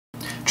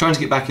Trying to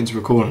get back into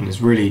recording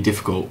is really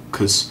difficult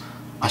because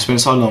I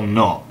spent so long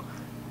not.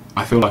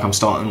 I feel like I'm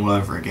starting all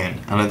over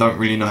again, and I don't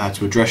really know how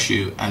to address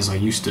you as I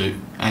used to,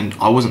 and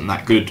I wasn't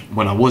that good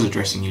when I was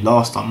addressing you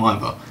last time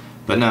either,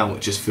 but now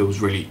it just feels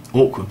really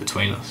awkward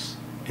between us.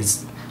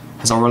 Has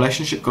our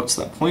relationship got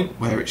to that point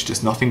where it's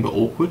just nothing but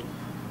awkward?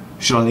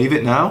 Should I leave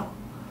it now?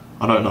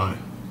 I don't know,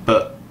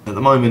 but at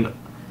the moment,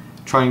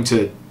 trying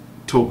to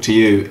talk to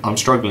you, I'm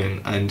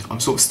struggling, and I'm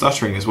sort of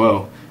stuttering as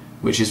well,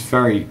 which is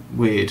very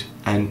weird,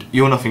 and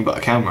you're nothing but a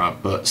camera,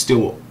 but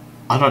still,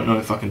 I don't know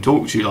if I can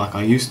talk to you like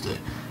I used to.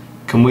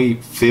 Can we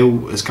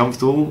feel as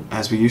comfortable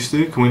as we used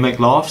to? Can we make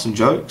laughs and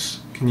jokes?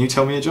 Can you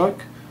tell me a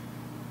joke?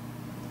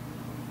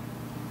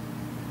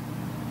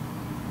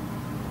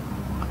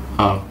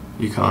 Oh,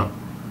 you can't.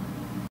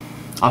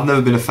 I've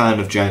never been a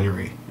fan of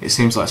January. It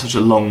seems like such a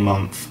long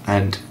month,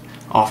 and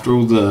after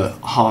all the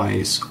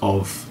highs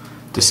of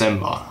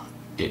December,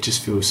 it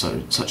just feels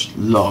such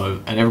low,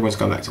 and everyone's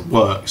going back to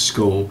work,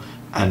 school,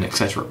 and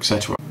etc,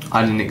 etc.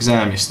 I had an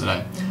exam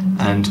yesterday,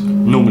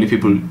 and normally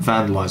people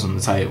vandalise on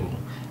the table,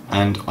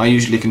 and I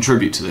usually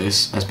contribute to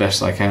this as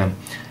best I can,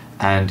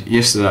 and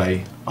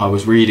yesterday I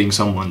was reading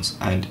someone's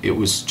and it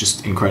was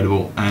just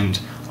incredible, and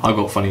I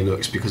got funny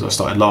looks because I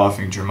started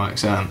laughing during my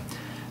exam,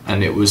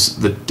 and it was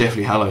the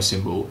Deathly Hallows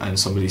symbol, and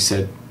somebody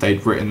said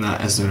they'd written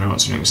that as their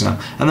answering exam,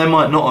 and they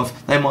might not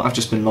have, they might have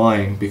just been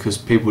lying, because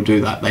people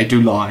do that, they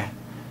do lie.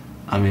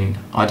 I mean,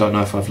 I don't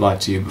know if I've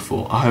lied to you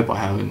before. I hope I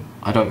haven't.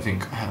 I don't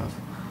think I have.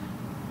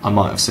 I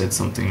might have said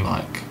something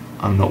like,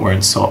 I'm not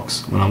wearing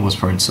socks, when I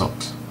was wearing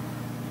socks.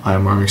 I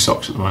am wearing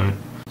socks at the moment.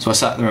 So I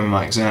sat there in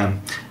my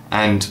exam,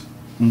 and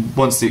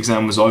once the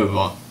exam was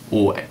over,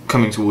 or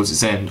coming towards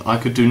its end, I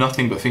could do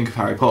nothing but think of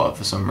Harry Potter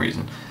for some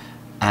reason.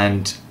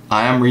 And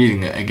I am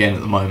reading it again at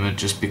the moment,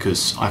 just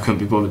because I couldn't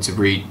be bothered to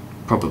read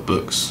proper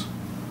books.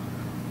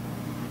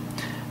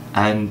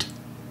 And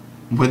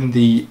when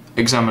the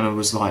examiner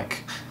was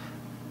like,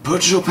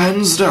 "Put your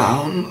pens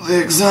down,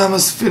 the exam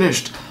is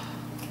finished,"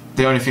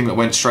 the only thing that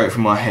went straight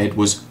from my head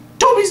was,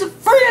 "Dobby's a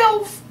free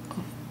elf!"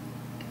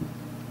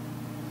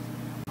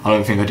 I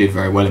don't think I did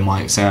very well in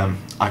my exam.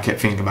 I kept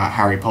thinking about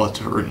Harry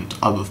Potter and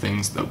other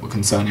things that were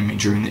concerning me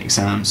during the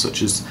exam,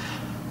 such as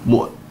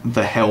what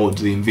the hell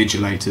do the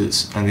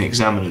invigilators and the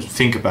examiners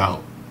think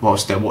about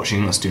whilst they're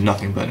watching us do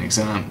nothing but an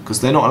exam,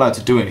 because they're not allowed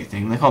to do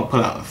anything. They can't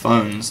pull out their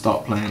phone and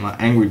start playing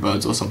like Angry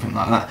Birds or something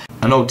like that.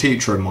 An old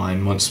teacher of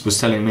mine once was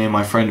telling me and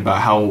my friend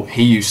about how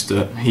he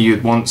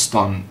had once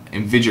done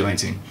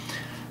invigilating,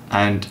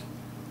 and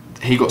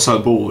he got so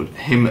bored,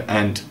 him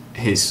and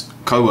his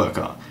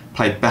co-worker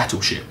played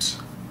battleships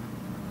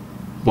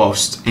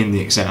whilst in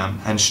the exam,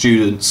 and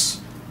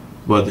students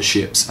were the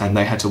ships, and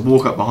they had to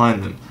walk up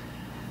behind them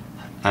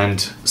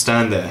and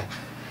stand there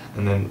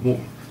and then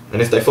walk,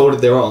 and if they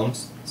folded their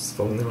arms,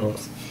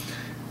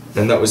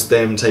 then that was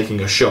them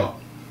taking a shot,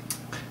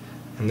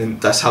 and then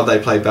that's how they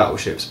play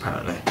battleships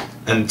apparently.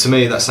 And to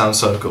me that sounds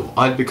so cool.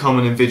 I'd become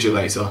an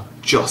invigilator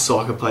just so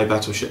I could play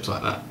battleships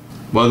like that.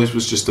 Well, this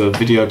was just a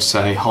video to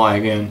say hi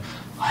again,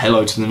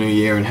 hello to the new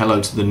year and hello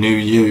to the new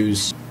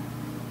yous.